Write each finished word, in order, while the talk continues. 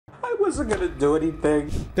wasn't gonna do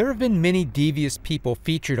anything. There have been many devious people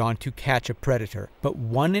featured on To Catch a Predator, but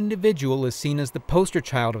one individual is seen as the poster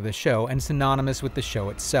child of the show and synonymous with the show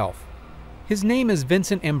itself. His name is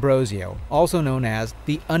Vincent Ambrosio, also known as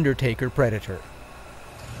the Undertaker Predator.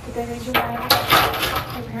 Did I read you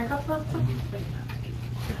my paragraph?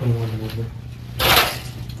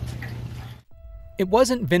 It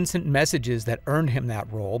wasn't Vincent messages that earned him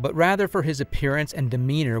that role, but rather for his appearance and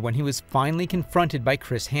demeanor when he was finally confronted by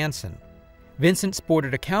Chris Hansen. Vincent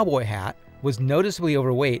sported a cowboy hat, was noticeably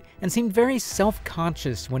overweight, and seemed very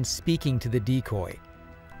self-conscious when speaking to the decoy.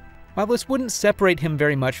 While this wouldn't separate him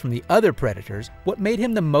very much from the other Predators, what made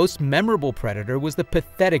him the most memorable Predator was the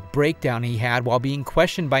pathetic breakdown he had while being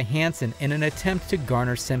questioned by Hansen in an attempt to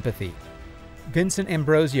garner sympathy. Vincent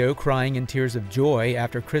Ambrosio crying in tears of joy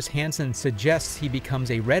after Chris Hansen suggests he becomes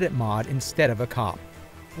a Reddit mod instead of a cop.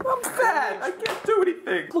 I'm fat. I can't do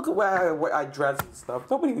anything. Look at where I dress and stuff.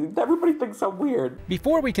 Everybody thinks I'm weird.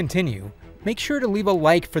 Before we continue, make sure to leave a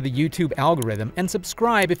like for the YouTube algorithm and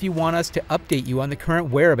subscribe if you want us to update you on the current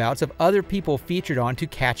whereabouts of other people featured on To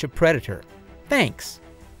Catch a Predator. Thanks!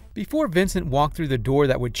 Before Vincent walked through the door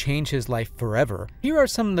that would change his life forever, here are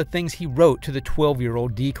some of the things he wrote to the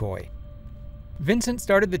 12-year-old decoy. Vincent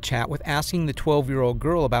started the chat with asking the 12-year-old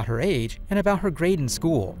girl about her age and about her grade in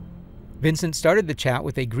school. Vincent started the chat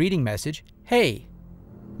with a greeting message, "Hey."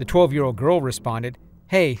 The 12-year-old girl responded,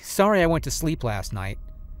 "Hey, sorry I went to sleep last night."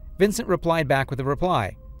 Vincent replied back with a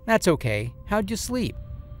reply, "That's okay, how'd you sleep?"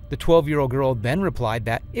 The 12-year-old girl then replied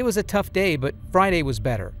that it was a tough day, but Friday was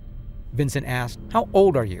better. Vincent asked, "How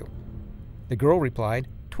old are you?" The girl replied,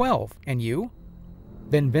 12, and you?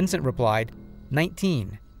 Then Vincent replied,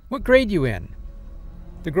 19. What grade you in?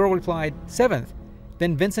 The girl replied, 7th.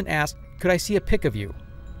 Then Vincent asked, "Could I see a pic of you?"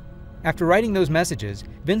 After writing those messages,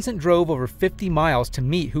 Vincent drove over 50 miles to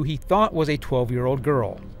meet who he thought was a 12-year-old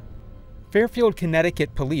girl. Fairfield,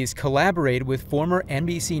 Connecticut police collaborated with former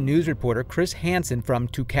NBC News reporter Chris Hansen from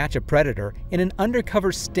To Catch a Predator in an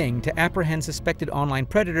undercover sting to apprehend suspected online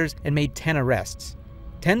predators and made 10 arrests.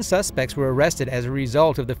 10 suspects were arrested as a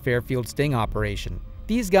result of the Fairfield sting operation.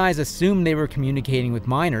 These guys assumed they were communicating with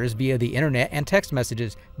minors via the internet and text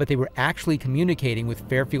messages, but they were actually communicating with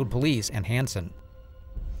Fairfield police and Hansen.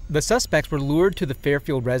 The suspects were lured to the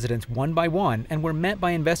Fairfield residence one by one and were met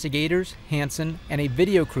by investigators, Hansen, and a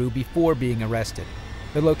video crew before being arrested.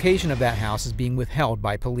 The location of that house is being withheld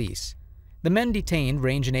by police. The men detained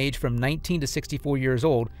range in age from 19 to 64 years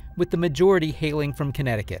old, with the majority hailing from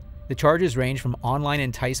Connecticut. The charges range from online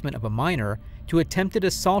enticement of a minor to attempted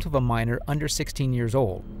assault of a minor under 16 years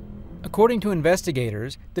old. According to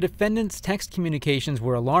investigators, the defendants' text communications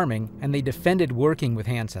were alarming and they defended working with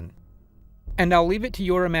Hansen. And I'll leave it to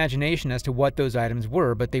your imagination as to what those items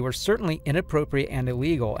were, but they were certainly inappropriate and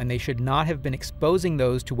illegal, and they should not have been exposing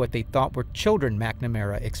those to what they thought were children,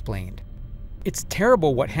 McNamara explained. "It's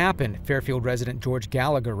terrible what happened," Fairfield resident George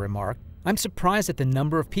Gallagher remarked. "I'm surprised at the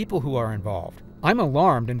number of people who are involved. I'm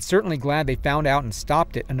alarmed and certainly glad they found out and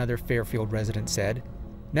stopped it," another Fairfield resident said.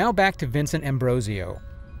 Now back to Vincent Ambrosio.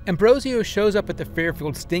 Ambrosio shows up at the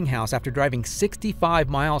Fairfield sting house after driving 65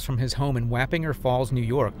 miles from his home in Wappinger Falls, New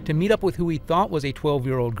York, to meet up with who he thought was a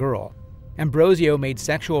 12-year-old girl. Ambrosio made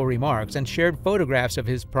sexual remarks and shared photographs of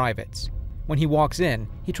his privates. When he walks in,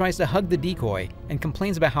 he tries to hug the decoy and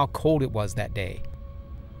complains about how cold it was that day.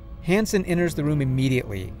 Hansen enters the room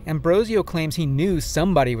immediately. Ambrosio claims he knew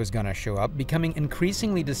somebody was going to show up, becoming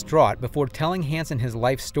increasingly distraught before telling Hansen his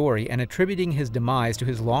life story and attributing his demise to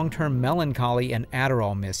his long-term melancholy and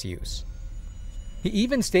Adderall misuse. He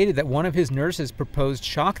even stated that one of his nurses proposed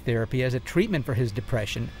shock therapy as a treatment for his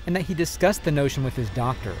depression and that he discussed the notion with his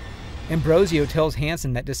doctor. Ambrosio tells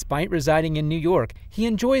Hansen that despite residing in New York, he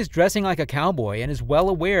enjoys dressing like a cowboy and is well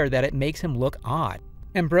aware that it makes him look odd.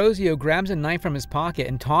 Ambrosio grabs a knife from his pocket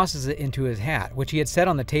and tosses it into his hat, which he had set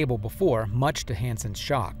on the table before, much to Hansen's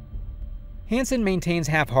shock. Hansen maintains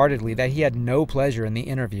half-heartedly that he had no pleasure in the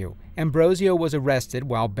interview. Ambrosio was arrested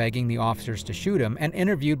while begging the officers to shoot him and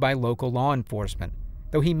interviewed by local law enforcement.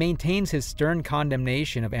 Though he maintains his stern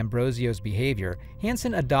condemnation of Ambrosio's behavior,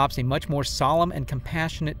 Hansen adopts a much more solemn and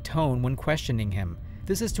compassionate tone when questioning him.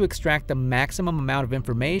 This is to extract the maximum amount of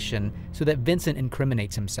information so that Vincent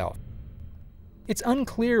incriminates himself. It's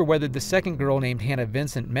unclear whether the second girl named Hannah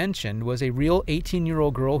Vincent mentioned was a real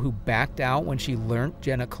 18-year-old girl who backed out when she learnt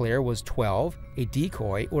Jenna Claire was 12, a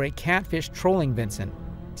decoy, or a catfish trolling Vincent.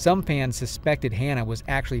 Some fans suspected Hannah was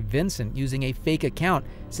actually Vincent using a fake account,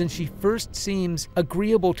 since she first seems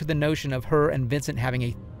agreeable to the notion of her and Vincent having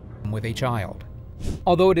a with a child.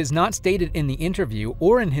 Although it is not stated in the interview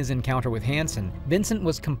or in his encounter with Hansen, Vincent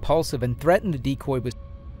was compulsive and threatened the decoy with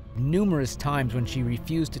numerous times when she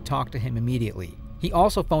refused to talk to him immediately. He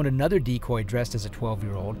also phoned another decoy dressed as a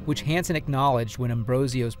 12-year-old, which Hansen acknowledged when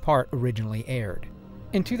Ambrosio's part originally aired.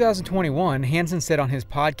 In 2021, Hansen said on his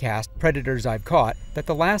podcast, Predators I've Caught, that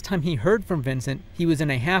the last time he heard from Vincent, he was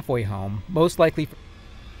in a halfway home, most likely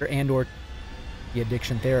for and/or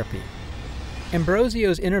addiction therapy.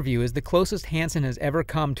 Ambrosio's interview is the closest Hansen has ever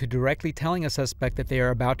come to directly telling a suspect that they are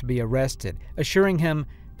about to be arrested, assuring him,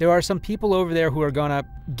 "There are some people over there who are gonna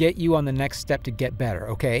get you on the next step to get better,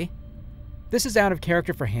 okay?" This is out of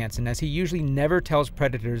character for Hansen, as he usually never tells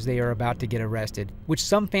predators they are about to get arrested, which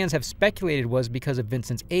some fans have speculated was because of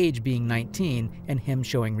Vincent's age being 19 and him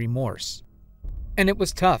showing remorse. And it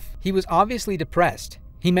was tough. He was obviously depressed.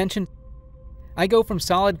 He mentioned, "I go from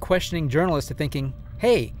solid questioning journalist to thinking,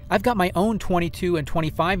 hey, I've got my own 22 and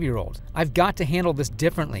 25-year-olds. I've got to handle this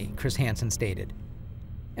differently," Chris Hansen stated.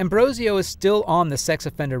 Ambrosio is still on the sex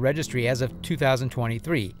offender registry as of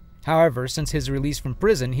 2023. However, since his release from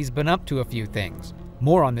prison, he's been up to a few things.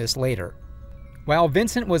 More on this later. While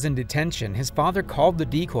Vincent was in detention, his father called the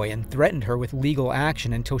decoy and threatened her with legal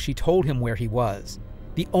action until she told him where he was.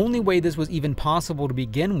 The only way this was even possible to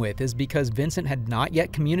begin with is because Vincent had not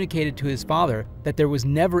yet communicated to his father that there was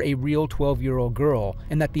never a real 12-year-old girl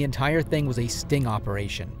and that the entire thing was a sting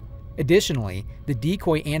operation. Additionally, the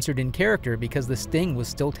decoy answered in character because the sting was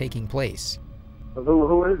still taking place.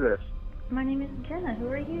 Who is this? My name is Jenna. Who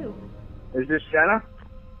are you? Is this Jenna?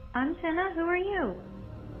 I'm Jenna. Who are you?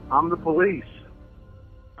 I'm the police.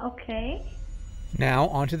 Okay. Now,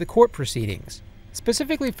 onto the court proceedings.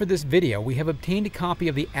 Specifically for this video, we have obtained a copy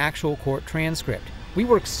of the actual court transcript. We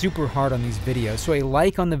work super hard on these videos, so a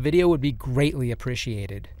like on the video would be greatly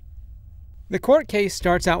appreciated. The court case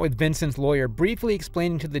starts out with Vincent's lawyer briefly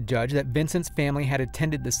explaining to the judge that Vincent's family had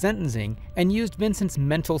attended the sentencing and used Vincent's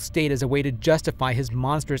mental state as a way to justify his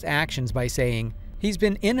monstrous actions by saying, "He's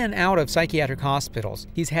been in and out of psychiatric hospitals.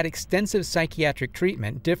 He's had extensive psychiatric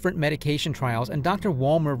treatment, different medication trials, and Dr.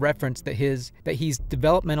 Walmer referenced that he's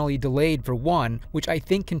developmentally delayed for one, which I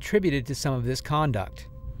think contributed to some of this conduct."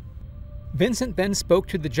 Vincent then spoke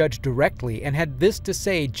to the judge directly and had this to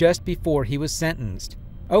say just before he was sentenced.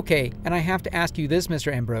 "Okay, and I have to ask you this,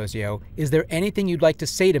 Mr. Ambrosio, is there anything you'd like to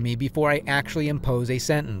say to me before I actually impose a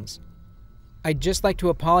sentence? I'd just like to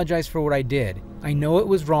apologize for what I did. I know it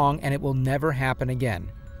was wrong and it will never happen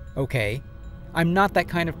again." "Okay. I'm not that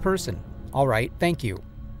kind of person." "All right, thank you."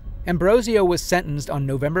 Ambrosio was sentenced on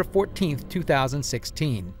November 14,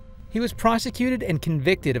 2016. He was prosecuted and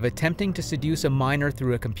convicted of attempting to seduce a minor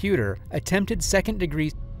through a computer, attempted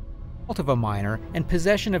second-degree assault of a minor, and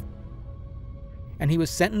possession of, and he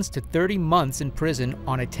was sentenced to 30 months in prison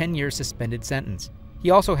on a 10-year suspended sentence.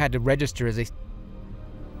 He also had to register as a...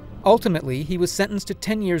 Ultimately, he was sentenced to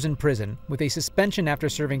 10 years in prison, with a suspension after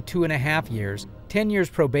serving 2.5 years, 10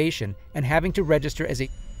 years probation, and having to register as a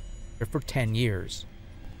for 10 years.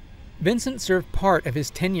 Vincent served part of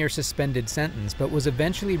his 10-year suspended sentence, but was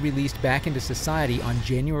eventually released back into society on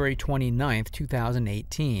January 29,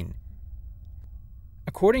 2018.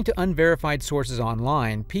 According to unverified sources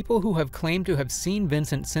online, people who have claimed to have seen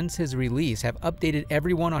Vincent since his release have updated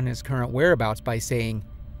everyone on his current whereabouts by saying,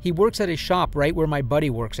 "He works at a shop right where my buddy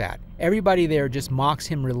works at. Everybody there just mocks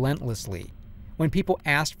him relentlessly." When people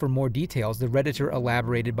asked for more details, the Redditor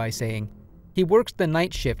elaborated by saying, "He works the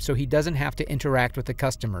night shift so he doesn't have to interact with the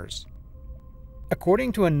customers."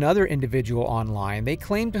 According to another individual online, they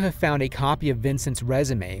claim to have found a copy of Vincent's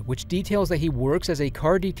resume, which details that he works as a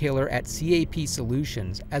car detailer at CAP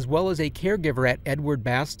Solutions, as well as a caregiver at Edward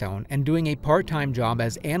Bastone, and doing a part-time job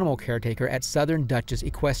as animal caretaker at Southern Duchess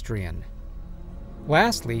Equestrian.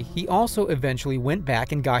 Lastly, he also eventually went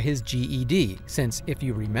back and got his GED, since, if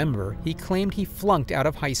you remember, he claimed he flunked out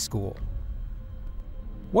of high school.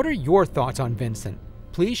 What are your thoughts on Vincent?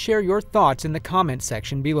 Please share your thoughts in the comments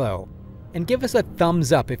section below. And give us a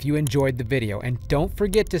thumbs up if you enjoyed the video, and don't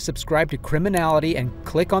forget to subscribe to Criminality and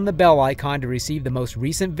click on the bell icon to receive the most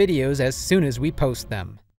recent videos as soon as we post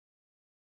them.